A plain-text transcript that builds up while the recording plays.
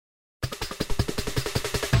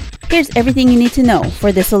Here's everything you need to know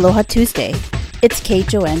for this Aloha Tuesday. It's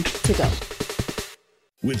KHON to go.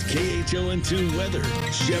 With KHON2 weather,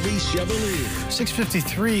 Chevy Chevalier.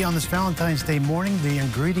 6:53 on this Valentine's Day morning. The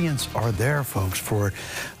ingredients are there, folks, for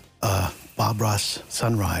Bob Ross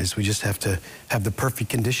sunrise. We just have to have the perfect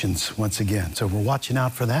conditions once again. So we're watching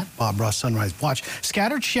out for that. Bob Ross sunrise watch.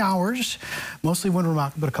 Scattered showers, mostly wind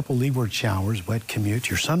remote, but a couple leeward showers, wet commute.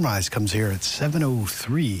 Your sunrise comes here at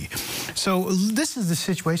 7:03. So this is the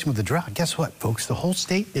situation with the drought. Guess what, folks? The whole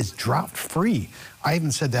state is drought free. I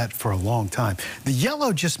haven't said that for a long time. The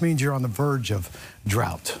yellow just means you're on the verge of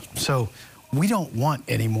drought. So we don't want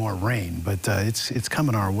any more rain, but it's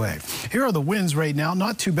coming our way. Here are the winds right now.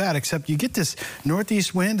 Not too bad, except you get this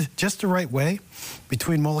northeast wind just the right way.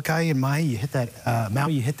 Between Molokai and Maui, you hit that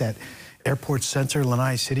Maui, you hit that airport center,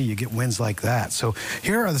 Lanai City, you get winds like that. So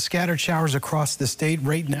here are the scattered showers across the state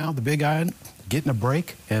right now. The Big Island getting a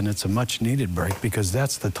break, and it's a much needed break because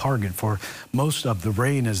that's the target for most of the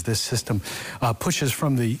rain as this system pushes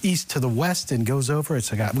from the east to the west and goes over.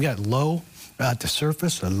 We got low at the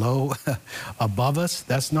surface, a low above us.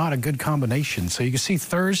 That's not a good combination. So you can see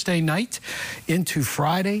Thursday night into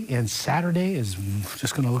Friday, and Saturday is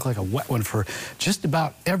just going to look like a wet one for just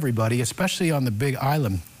about everybody, especially on the Big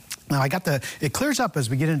Island. Now it clears up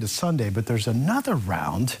as we get into Sunday, but there's another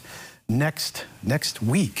round next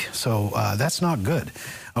week, so that's not good.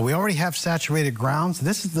 We already have saturated grounds.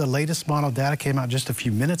 This is the latest model data, came out just a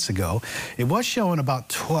few minutes ago. It was showing about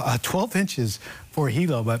 12 inches for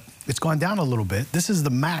Hilo, but it's gone down a little bit. This is the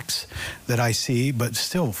max that I see, but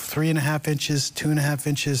still 3.5 inches, 2.5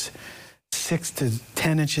 inches, 6 to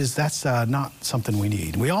 10 inches. That's not something we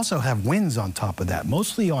need. We also have winds on top of that,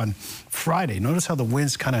 mostly on Friday. Notice how the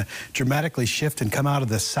winds kind of dramatically shift and come out of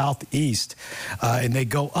the southeast, and they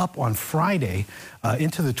go up on Friday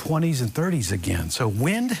into the 20s and 30s again. So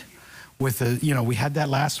wind with we had that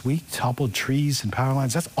last week, toppled trees and power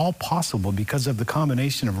lines. That's all possible because of the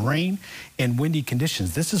combination of rain and windy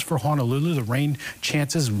conditions. This is for Honolulu. The rain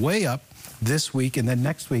chances way up this week, and then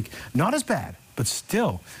next week, not as bad, but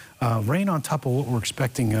still rain on top of what we're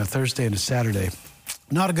expecting Thursday into Saturday.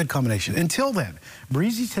 Not a good combination. Until then,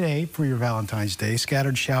 breezy today for your Valentine's Day.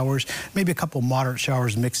 Scattered showers, maybe a couple moderate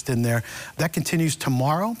showers mixed in there. That continues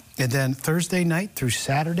tomorrow, and then Thursday night through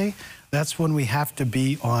Saturday, that's when we have to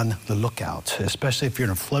be on the lookout, especially if you're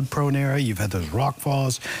in a flood-prone area, you've had those rock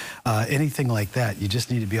falls, anything like that. You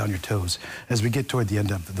just need to be on your toes as we get toward the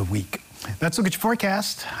end of the week. Let's look at your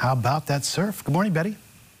forecast. How about that surf? Good morning, Betty.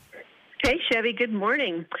 Hey, Chevy, good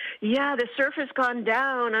morning. Yeah, the surf has gone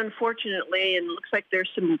down, unfortunately, and looks like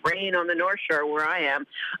there's some rain on the North Shore where I am.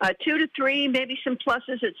 2 to 3, maybe some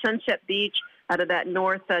pluses at Sunset Beach out of that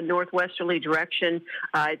northwesterly direction.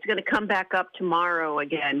 It's going to come back up tomorrow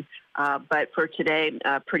again, but for today,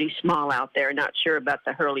 pretty small out there. Not sure about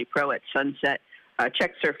the Hurley Pro at Sunset.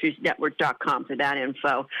 Check surfnewsnetwork.com for that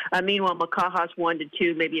info. Meanwhile, Makaha's 1 to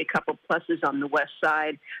 2, maybe a couple pluses on the west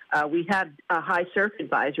side. We have a high surf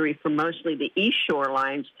advisory for mostly the east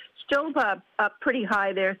shorelines. Still up pretty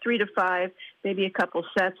high there, 3 to 5, maybe a couple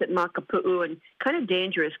sets at Makapu'u, and kind of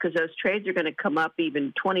dangerous because those trades are going to come up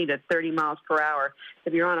even 20 to 30 miles per hour.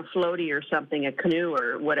 If you're on a floaty or something, a canoe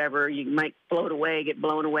or whatever, you might float away, get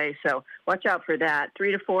blown away. So watch out for that.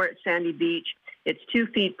 3 to 4 at Sandy Beach. It's 2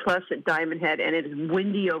 feet plus at Diamond Head, and it is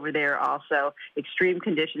windy over there also. Extreme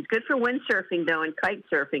conditions. Good for windsurfing, though, and kite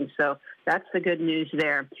surfing, so that's the good news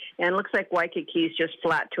there. And it looks like Waikiki is just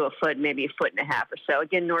flat to a foot, maybe 1.5 feet or so.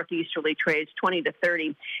 Again, northeasterly trades, 20 to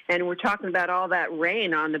 30. And we're talking about all that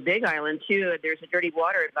rain on the Big Island, too. There's a dirty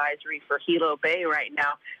water advisory for Hilo Bay right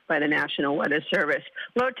now by the National Weather Service.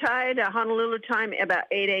 Low tide, Honolulu time, about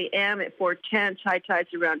 8 a.m. at 4:10. High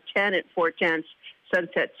tide's around 10 at 4:10.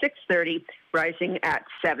 Sunset 6:30, rising at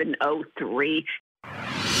 7:03.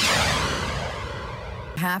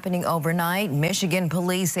 Happening overnight, Michigan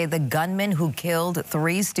police say the gunman who killed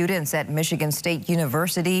 3 students at Michigan State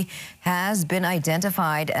University has been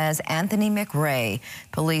identified as Anthony McRae.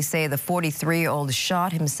 Police say the 43-year-old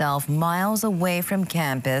shot himself miles away from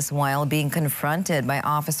campus while being confronted by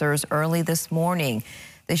officers early this morning.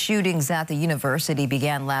 The shootings at the university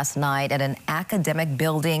began last night at an academic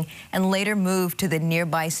building and later moved to the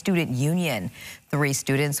nearby student union. 3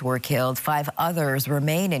 students were killed. 5 others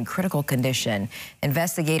remain in critical condition.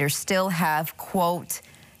 Investigators still have, quote,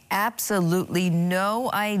 absolutely no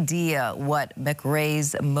idea what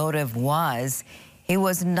McRae's motive was. He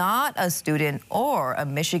was not a student or a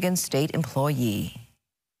Michigan State employee.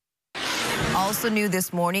 Also new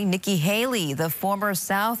this morning, Nikki Haley, the former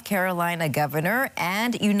South Carolina governor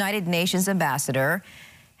and United Nations ambassador,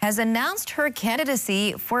 has announced her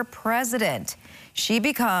candidacy for president. She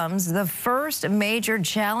becomes the first major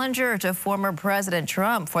challenger to former President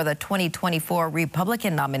Trump for the 2024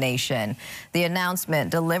 Republican nomination. The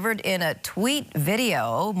announcement, delivered in a tweet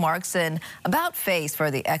video, marks an about-face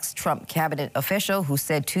for the ex-Trump cabinet official who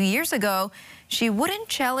said 2 years ago she wouldn't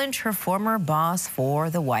challenge her former boss for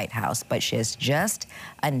the White House, but she has just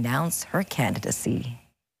announced her candidacy.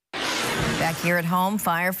 Back here at home,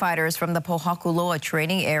 firefighters from the Pohakuloa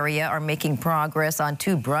training area are making progress on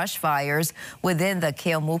 2 brush fires within the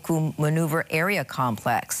Keomuku Maneuver Area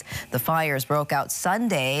Complex. The fires broke out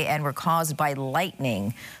Sunday and were caused by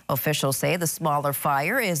lightning. Officials say the smaller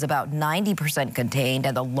fire is about 90% contained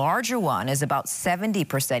and the larger one is about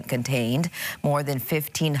 70% contained. More than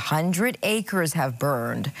 1,500 acres have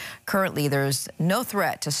burned. Currently, there's no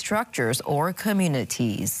threat to structures or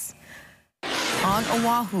communities. On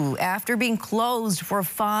Oahu, after being closed for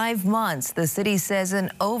 5 months, the city says an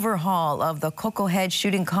overhaul of the Koko Head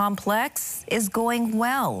shooting complex is going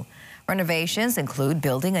well. Renovations include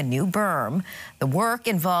building a new berm. The work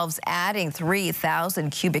involves adding 3,000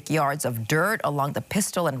 cubic yards of dirt along the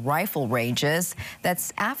pistol and rifle ranges.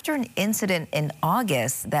 That's after an incident in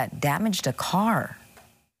August that damaged a car.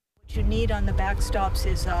 What you need on the backstops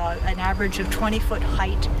is an average of 20-foot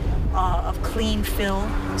height of clean fill,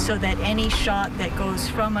 so that any shot that goes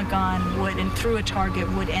from a gun would and through a target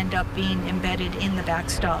would end up being embedded in the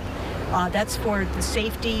backstop. That's for the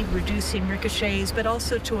safety, reducing ricochets, but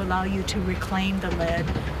also to allow you to reclaim the lead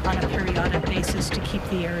on a periodic basis to keep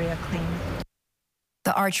the area clean.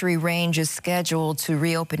 The archery range is scheduled to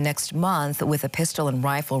reopen next month, with the pistol and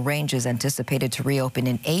rifle ranges anticipated to reopen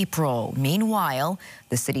in April. Meanwhile,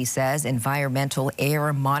 the city says environmental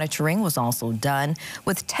air monitoring was also done,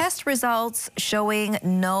 with test results showing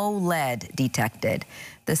no lead detected.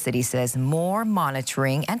 The city says more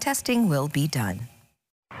monitoring and testing will be done.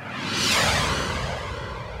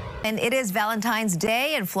 And it is Valentine's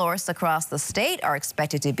Day, and florists across the state are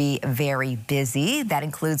expected to be very busy. That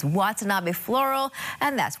includes Watanabe Floral,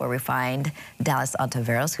 and that's where we find Dallas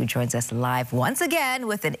Ontiveros, who joins us live once again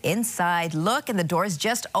with an inside look. And the doors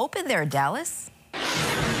just opened there, Dallas.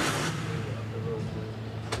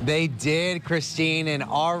 They did, Christine, and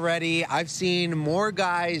already I've seen more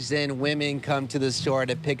guys than women come to the store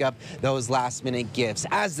to pick up those last-minute gifts,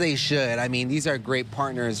 as they should. I mean, these are great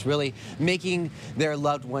partners, really making their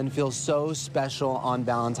loved one feel so special on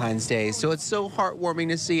Valentine's Day. So it's so heartwarming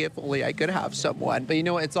to see. If only I could have someone. But you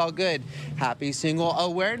know what? It's all good. Happy Single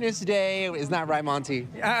Awareness Day. Isn't that right, Monty?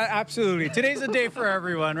 Absolutely. Today's a day for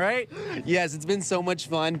everyone, right? Yes, it's been so much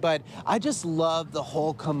fun, but I just love the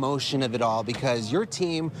whole commotion of it all, because your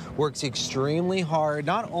team works extremely hard,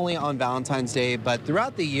 not only on Valentine's Day, but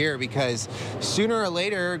throughout the year, because sooner or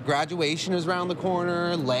later, graduation is around the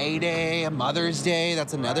corner, Lay Day, Mother's Day,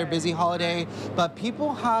 that's another busy holiday. But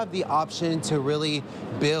people have the option to really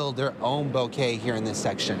build their own bouquet here in this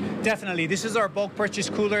section. Definitely. This is our bulk purchase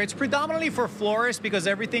cooler. It's predominantly for florists because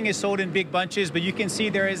everything is sold in big bunches, but you can see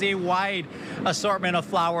there is a wide assortment of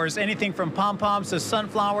flowers, anything from pom-poms to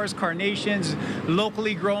sunflowers, carnations,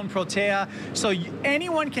 locally grown protea. So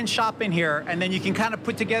anyone can shop in here, and then you can kind of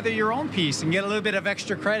put together your own piece and get a little bit of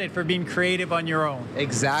extra credit for being creative on your own.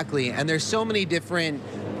 Exactly. And there's so many different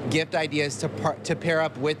gift ideas to pair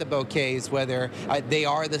up with the bouquets, whether they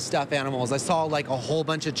are the stuffed animals. I saw like a whole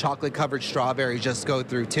bunch of chocolate covered strawberries just go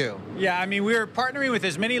through too. Yeah, I mean, we're partnering with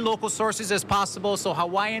as many local sources as possible. So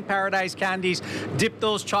Hawaiian Paradise Candies, dip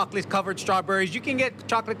those chocolate covered strawberries. You can get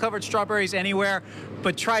chocolate covered strawberries anywhere,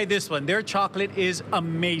 but try this one. Their chocolate is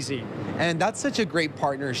amazing. And that's such a great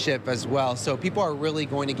partnership as well. So people are really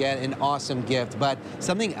going to get an awesome gift. But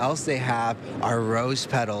something else they have are rose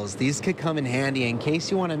petals. These could come in handy in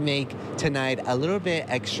case you want to make tonight a little bit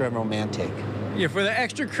extra romantic. Yeah, for the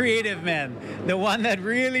extra creative men, the one that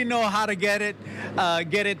really know how to get it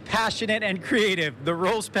passionate and creative. The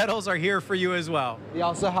rose petals are here for you as well. They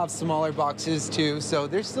also have smaller boxes too, so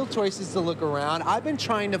there's still choices to look around. I've been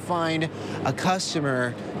trying to find a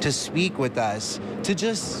customer to speak with us, to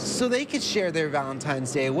just so they could share their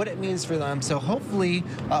Valentine's Day, what it means for them. So hopefully,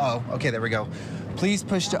 okay, there we go. Please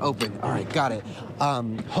push to open. All right, got it.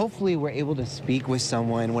 Hopefully we're able to speak with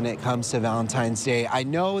someone when it comes to Valentine's Day. I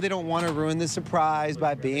know they don't want to ruin the surprise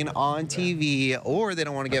by being on TV, or they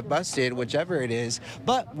don't want to get busted, whichever it is,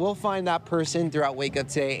 but we'll find that person throughout Wake Up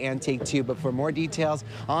Today and Take Two. But for more details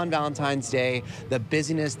on Valentine's Day, the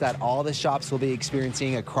busyness that all the shops will be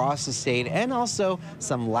experiencing across the state, and also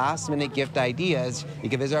some last-minute gift ideas, you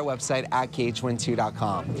can visit our website at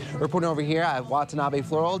KH12.com. Reporting over here at Watanabe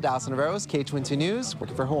Floral, Dallas Ontiveros, KH12 News,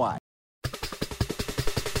 working for Hawaii.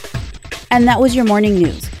 And that was your morning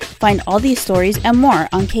news. Find all these stories and more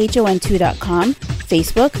on KHON2.com,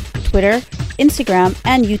 Facebook, Twitter, Instagram,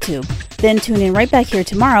 and YouTube. Then tune in right back here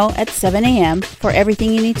tomorrow at 7 a.m. for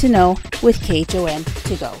everything you need to know with KHON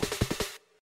to go.